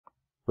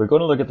we're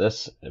going to look at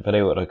this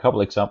video with a couple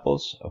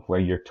examples of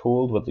where you're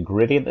told what the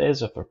gradient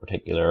is of a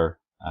particular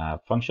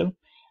function,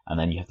 and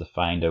then you have to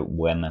find out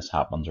when this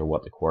happens or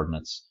what the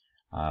coordinates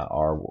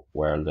are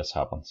where this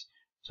happens.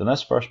 So in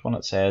this first one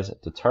it says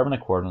determine the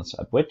coordinates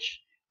at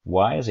which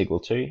y is equal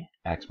to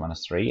x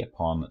minus 3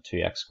 upon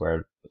 2x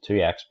squared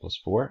 2x plus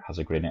 4 has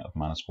a gradient of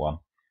minus 1.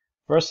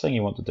 First thing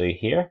you want to do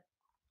here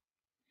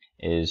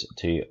is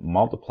to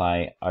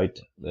multiply out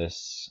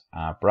this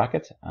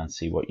bracket and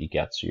see what you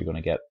get. So you're going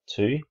to get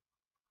 2x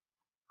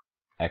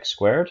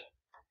squared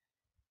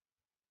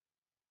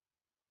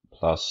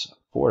plus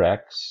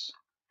 4x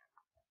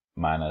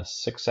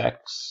minus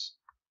 6x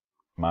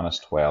minus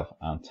 12,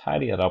 and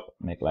tidy it up,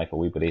 make life a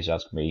wee bit easier.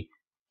 That's going to be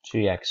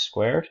 2x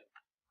squared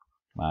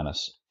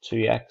minus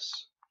 2x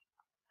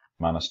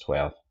minus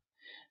 12.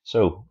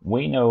 So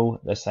we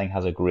know this thing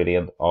has a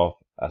gradient of,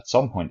 at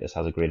some point this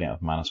has a gradient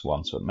of minus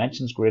 1. So it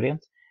mentions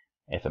gradient.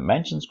 If it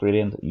mentions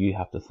gradient, you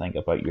have to think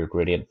about your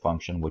gradient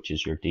function, which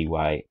is your dy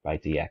by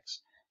dx.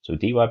 So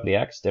dy by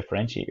dx,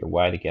 differentiate your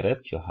y to get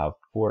it. You'll have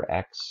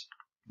 4x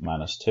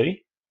minus 2.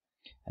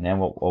 And then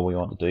what we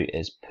want to do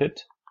is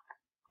put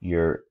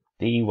your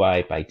dy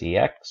by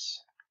dx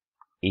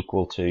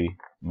equal to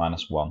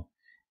minus 1.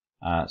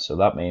 So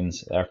that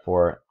means,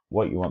 therefore,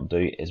 what you want to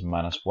do is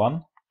minus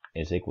 1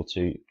 is equal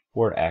to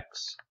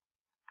 4x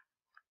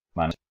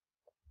minus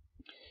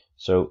 2.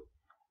 So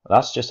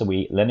that's just a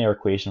wee linear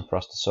equation for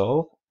us to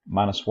solve.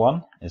 Minus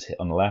 1 is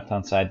on the left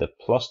hand side. The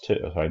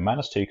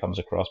minus 2 comes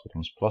across,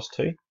 becomes plus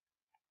 2.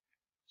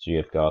 So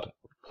you've got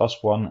plus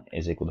 1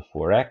 is equal to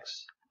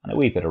 4x, and a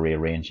wee bit of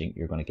rearranging,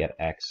 you're going to get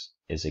x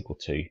is equal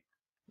to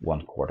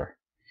 1/4.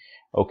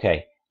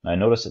 Okay, now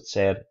notice it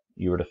said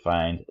you were to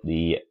find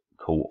the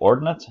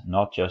coordinate,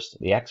 not just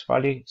the x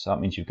value. So that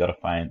means you've got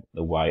to find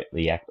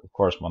the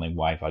corresponding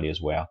y value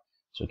as well.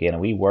 So again, a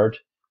wee word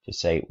to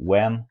say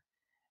when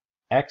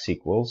x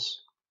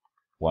equals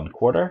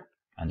 1/4,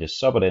 and just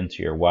sub it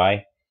into your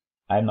y.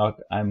 I'm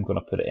going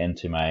to put it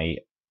into my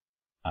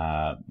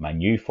my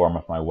new form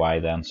of my y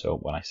then. So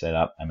when I say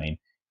that, I mean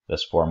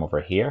this form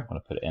over here. I'm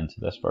going to put it into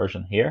this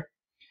version here.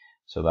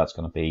 So that's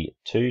going to be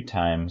 2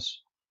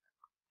 times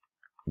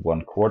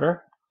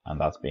 1/4, and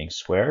that's being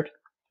squared,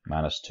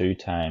 minus 2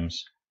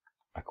 times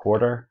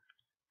 1/4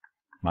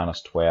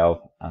 minus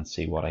 12, and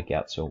see what I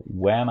get. So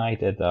when I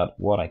did that,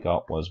 what I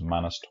got was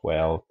minus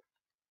 12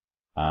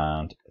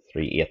 and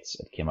 3/8.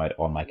 It came out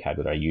on my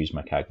calculator. I used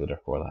my calculator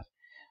for that.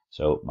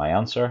 So my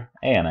answer,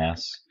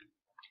 ANS,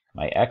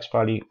 my x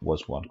value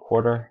was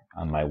 1/4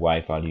 and my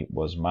y value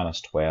was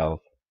minus 12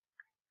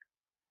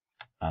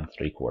 and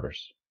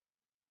 3/4.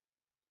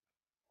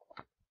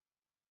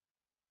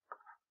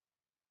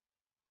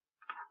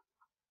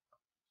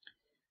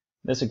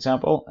 This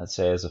example, it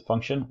says a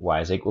function y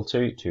is equal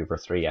to 2 over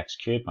 3x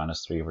cubed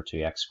minus 3 over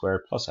 2x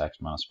squared plus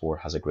x minus 4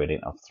 has a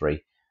gradient of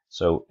 3.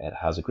 So it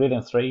has a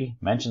gradient of 3,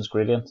 mentions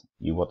gradient,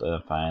 you want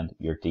to find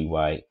your dy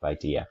by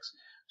dx.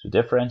 So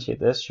differentiate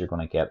this, you're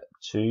going to get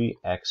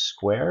 2x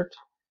squared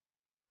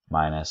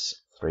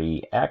minus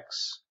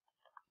 3x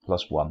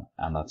plus 1,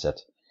 and that's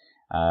it.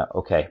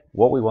 Okay,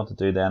 what we want to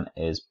do then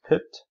is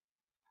put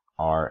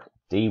our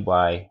dy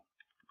by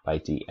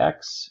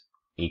dx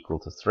equal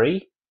to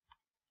 3,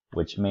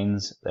 which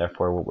means,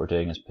 therefore, what we're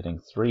doing is putting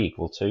 3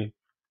 equal to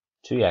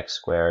 2x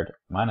squared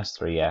minus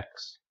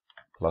 3x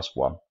plus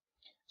 1.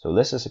 So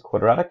this is a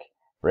quadratic.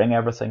 Bring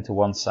everything to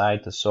one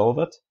side to solve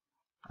it.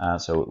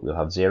 So we'll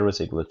have 0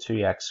 is equal to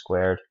 2x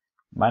squared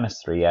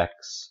minus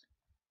 3x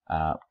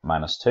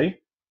minus 2.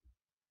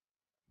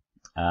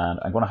 And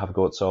I'm going to have a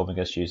go at solving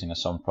this using a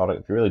sum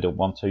product. If you really don't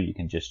want to, you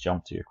can just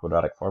jump to your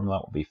quadratic formula.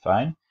 It will be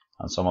fine.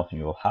 And some of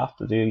you will have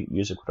to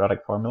use a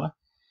quadratic formula.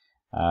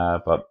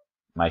 But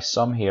my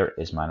sum here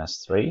is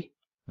minus 3.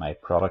 My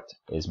product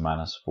is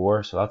minus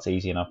 4. So that's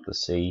easy enough to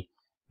see.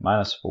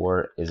 Minus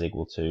 4 is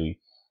equal to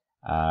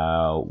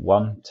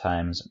 1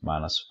 times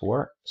minus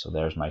 4. So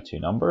there's my two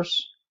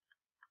numbers.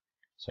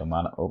 So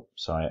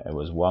it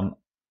was 1.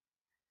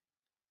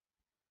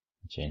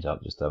 Change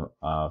that just to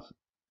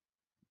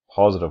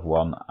positive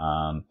 1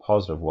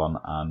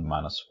 and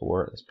minus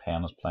 4. This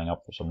pen is playing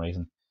up for some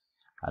reason.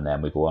 And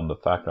then we go on to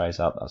factorize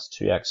that. That's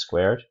 2x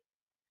squared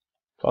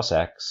plus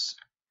x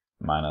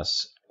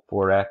minus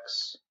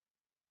 4x.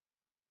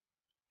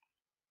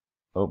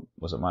 Oh,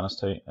 was it minus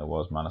 2? It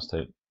was minus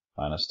 2.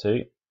 Minus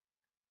 2.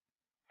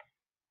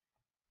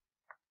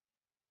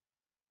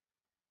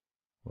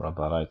 Rub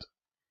that out.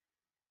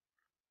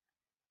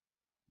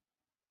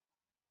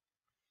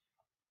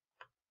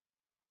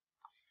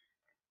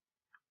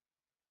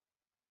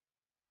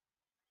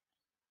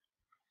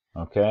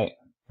 Okay,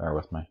 bear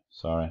with me,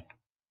 sorry.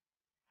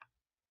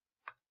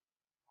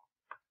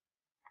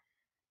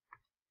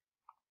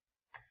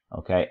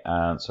 Okay,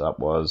 and so that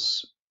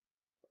was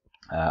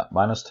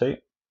minus 2.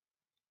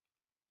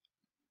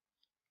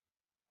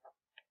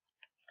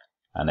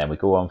 And then we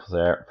go on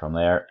from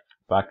there,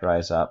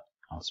 factorize that.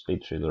 I'll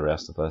speed through the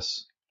rest of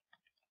this.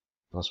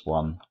 Plus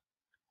 1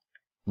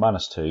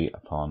 minus 2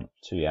 upon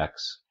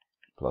 2x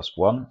plus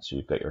 1. So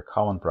you've got your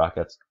common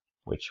bracket,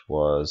 which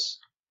was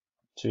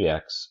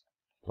 2x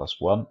plus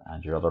 1,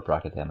 and your other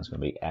bracket then is going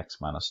to be x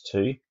minus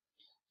 2.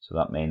 So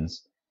that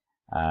means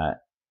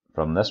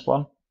from this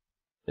one,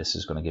 this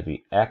is going to give you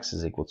x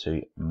is equal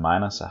to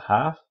minus a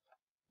half,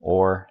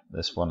 or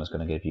this one is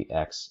going to give you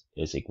x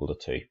is equal to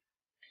 2.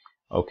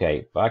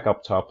 Okay, back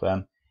up top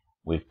then,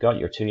 we've got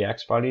your two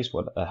x values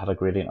that had a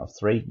gradient of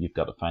 3. You've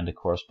got to find the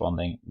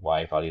corresponding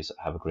y values that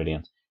have a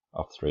gradient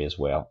of 3 as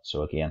well.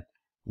 So again,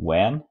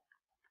 when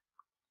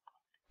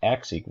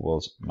x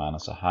equals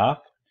minus a half,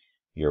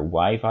 your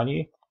y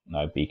value,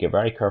 now be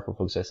very careful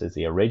folks, this is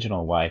the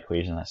original y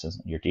equation, this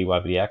isn't your dy by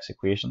dx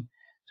equation,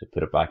 so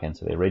put it back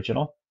into the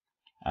original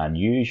and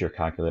use your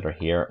calculator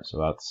here. So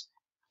that's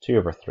 2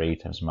 over 3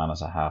 times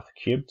minus a half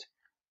cubed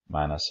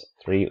minus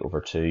 3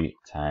 over 2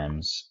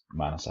 times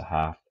minus a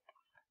half,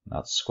 and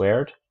that's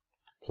squared,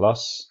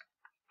 plus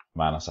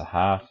minus a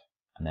half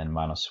and then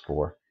minus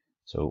 4.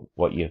 So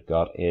what you've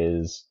got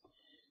is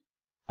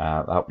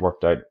that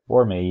worked out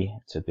for me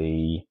to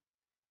be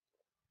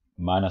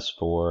minus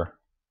 4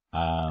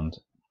 and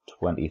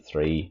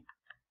 23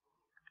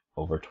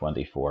 over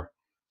 24.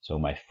 So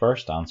my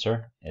first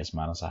answer is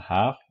minus a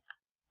half,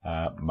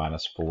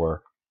 minus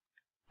 4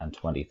 and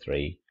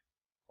 23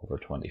 over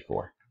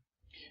 24.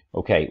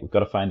 Okay, we've got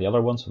to find the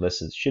other one, so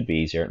this should be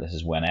easier. This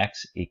is when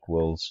x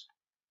equals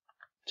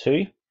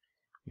 2.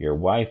 Your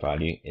y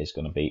value is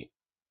going to be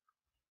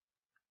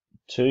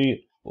 2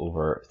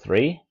 over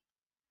 3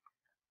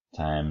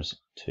 times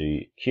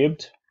 2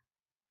 cubed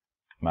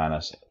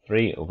minus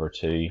 3 over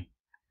 2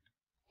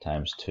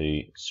 times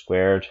 2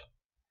 squared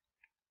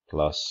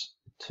plus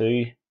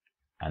 2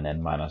 and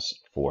then minus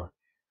 4.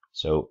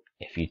 So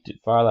if you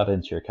fire that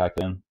into your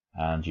calculator,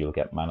 and you'll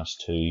get minus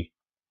 2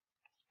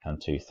 and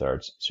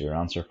 2/3. So your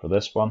answer for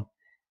this one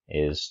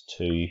is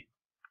 2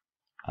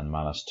 and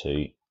minus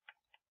 2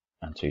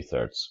 and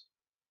 2/3.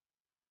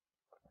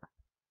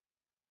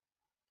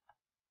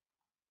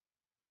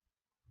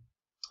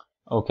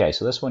 Okay,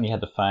 so this one you had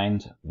to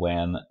find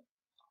when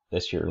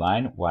this your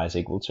line y is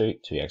equal to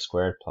 2x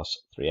squared plus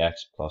 3x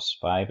plus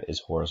 5 is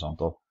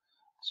horizontal.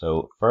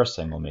 So first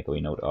thing we'll make a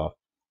wee note of,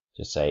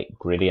 just say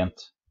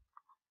gradient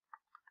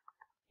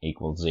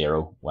equals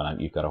 0 when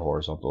you've got a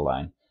horizontal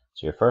line.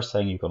 So your first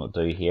thing you're going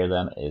to do here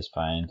then is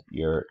find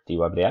your dy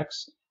by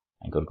dx.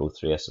 I'm going to go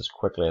through this as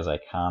quickly as I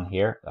can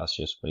here. That's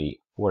just going to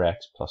be 4x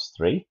plus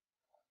 3.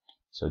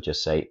 So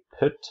just say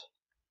put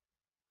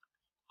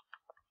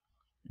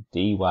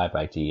dy by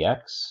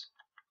dx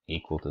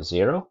equal to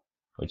 0,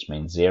 which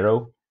means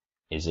 0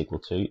 is equal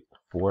to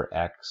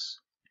 4x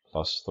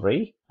plus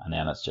 3. And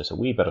then it's just a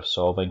wee bit of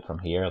solving from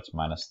here. It's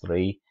minus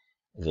 3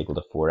 is equal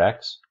to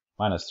 4x.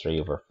 Minus 3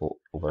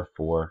 over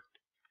 4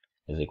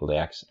 is equal to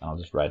x, and I'll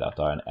just write that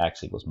down.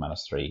 X equals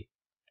minus 3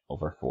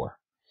 over 4.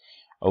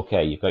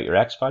 Okay, you've got your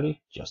x value,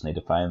 just need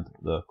to find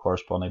the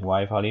corresponding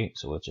y value.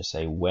 So we'll just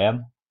say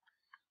when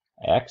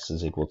x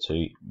is equal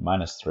to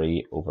minus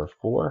 3 over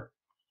 4,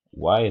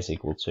 y is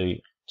equal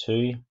to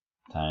 2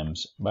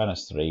 times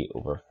minus 3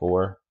 over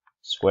 4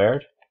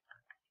 squared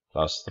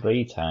plus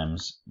 3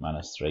 times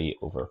minus 3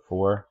 over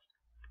 4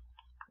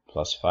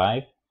 plus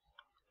 5.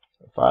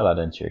 Fire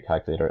that into your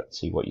calculator and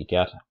see what you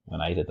get. When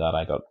I did that,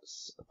 I got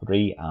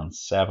 3 and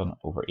 7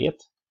 over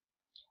 8.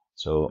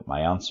 So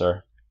my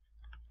answer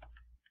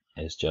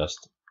is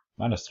just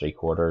minus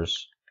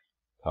 3/4,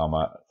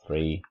 comma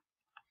 3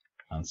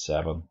 and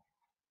 7/8.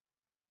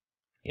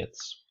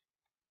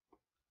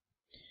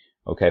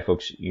 Okay,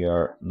 folks,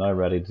 you're now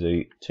ready to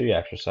do two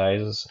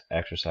exercises: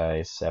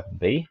 exercise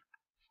 7b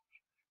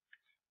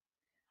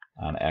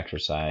and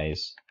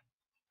exercise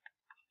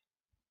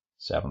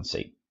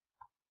 7c.